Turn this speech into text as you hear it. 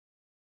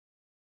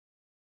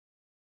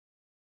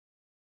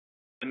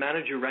The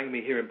manager rang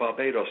me here in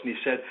Barbados and he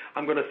said,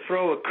 I'm going to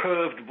throw a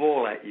curved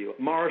ball at you.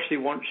 Morrissey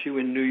wants you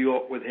in New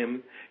York with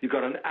him. You've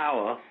got an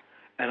hour.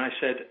 And I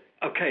said,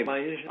 okay, my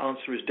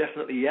answer is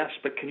definitely yes,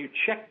 but can you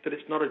check that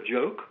it's not a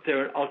joke? Is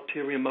there an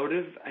ulterior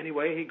motive?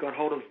 Anyway, he got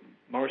hold of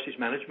Morrissey's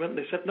management and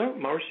they said, no,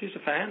 Morrissey's a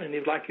fan and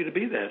he'd like you to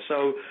be there.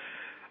 So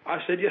I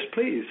said, yes,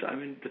 please. I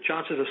mean, the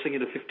chances of singing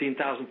to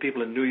 15,000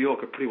 people in New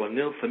York are pretty well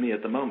nil for me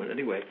at the moment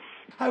anyway.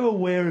 How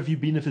aware have you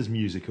been of his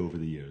music over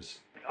the years?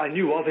 I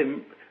knew of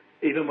him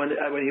even when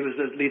he was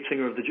the lead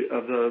singer of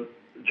the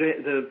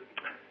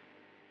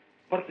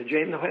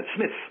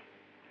Smiths.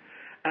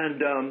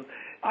 And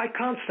I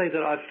can't say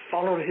that I've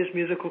followed his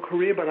musical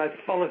career, but I've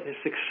followed his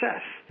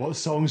success. What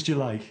songs do you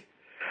like?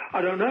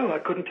 I don't know. I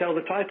couldn't tell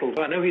the title.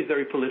 I know he's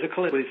very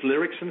political with his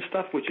lyrics and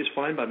stuff, which is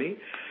fine by me.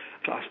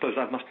 I suppose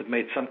I must have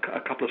made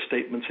a couple of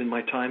statements in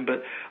my time,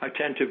 but I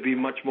tend to be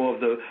much more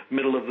of the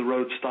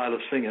middle-of-the-road style of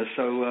singer,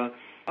 so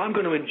I'm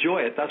going to enjoy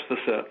it, that's for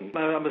certain.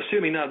 I'm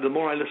assuming now, the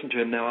more I listen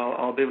to him now,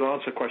 I'll be able to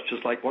answer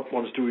questions like, what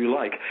ones do you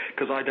like?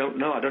 Because I don't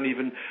know. I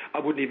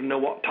wouldn't even know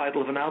what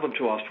title of an album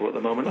to ask for at the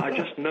moment. I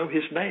just know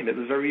his name. It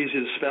was very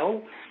easy to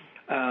spell.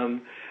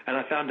 And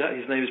I found out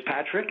his name is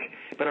Patrick,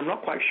 but I'm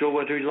not quite sure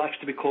whether he likes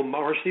to be called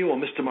Morrissey or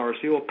Mr.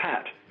 Morrissey or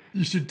Pat.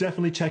 You should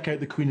definitely check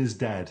out The Queen is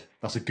Dead.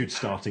 That's a good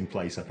starting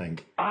place, I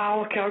think.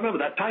 Oh, okay, I remember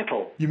that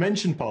title. You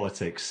mentioned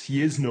politics.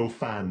 He is no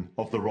fan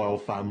of the royal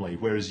family,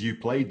 whereas you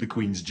played the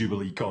Queen's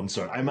Jubilee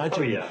concert. I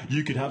imagine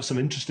you could have some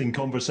interesting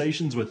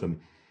conversations with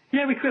him.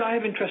 Yeah, we could. I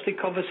have interesting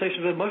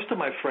conversations with most of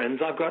my friends.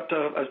 I've got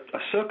a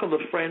circle of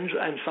friends,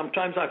 and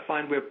sometimes I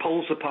find we're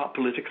poles apart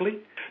politically.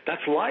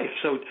 That's life.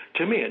 So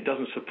to me, it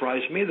doesn't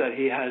surprise me that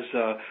he has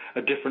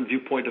a different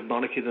viewpoint of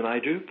monarchy than I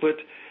do. But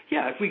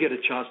yeah, if we get a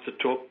chance to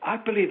talk, I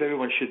believe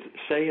everyone should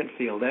say and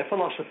feel their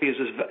philosophy is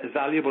as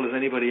valuable as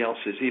anybody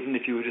else's, even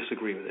if you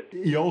disagree with it.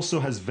 He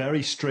also has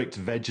very strict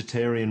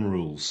vegetarian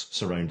rules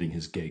surrounding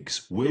his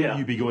gigs. Will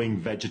you be going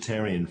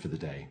vegetarian for the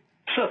day?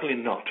 Certainly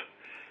not.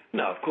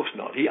 No, of course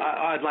not.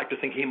 I'd like to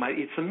think he might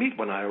eat some meat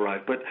when I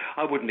arrive, but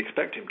I wouldn't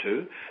expect him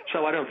to.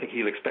 So I don't think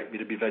he'll expect me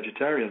to be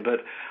vegetarian. But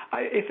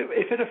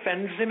if it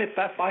offends him, if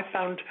I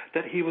found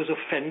that he was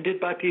offended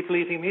by people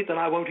eating meat, then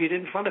I won't eat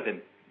it in front of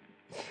him.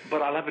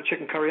 But I'll have a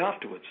chicken curry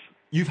afterwards.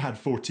 You've had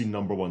 14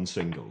 #1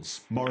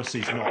 singles.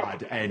 Morrissey's not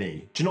had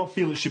any. Do you not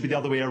feel it should be the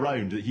other way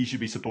around, that he should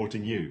be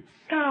supporting you?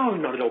 No,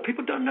 not at all.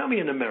 People don't know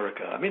me in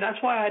America. I mean,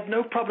 that's why I had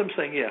no problem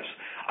saying yes.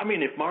 I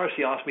mean, if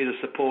Morrissey asked me to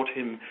support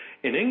him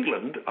in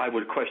England, I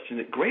would question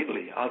it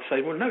greatly. I'd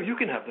say, well, no, you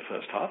can have the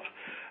first half,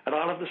 and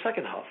I'll have the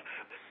second half.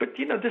 But,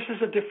 you know, this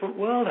is a different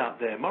world out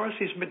there.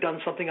 Morrissey's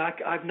done something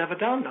I've never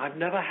done. I've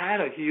never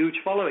had a huge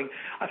following.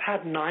 I've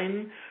had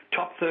 9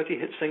 top 30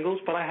 hit singles,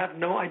 but I have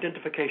no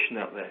identification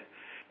out there.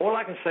 All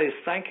I can say is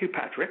thank you,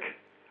 Patrick,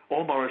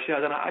 or Morrissey.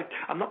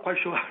 I'm not quite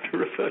sure how to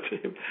refer to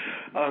him.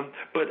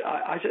 But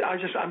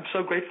I'm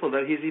so grateful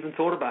that he's even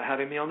thought about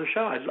having me on the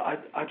show.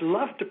 I'd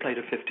love to play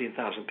to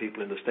 15,000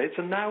 people in the States,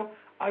 and now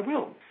I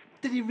will.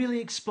 Did he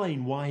really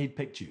explain why he'd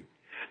picked you?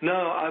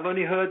 No, I've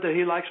only heard that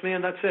he likes me,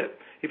 and that's it.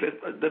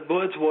 The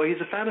words were, he's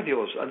a fan of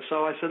yours. And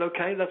so I said,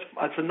 okay,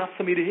 that's enough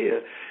for me to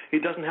hear. He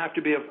doesn't have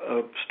to be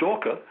a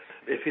stalker.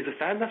 If he's a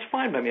fan, that's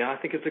fine by me. I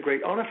think it's a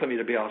great honor for me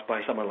to be asked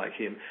by someone like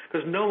him,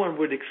 because no one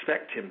would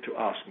expect him to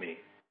ask me.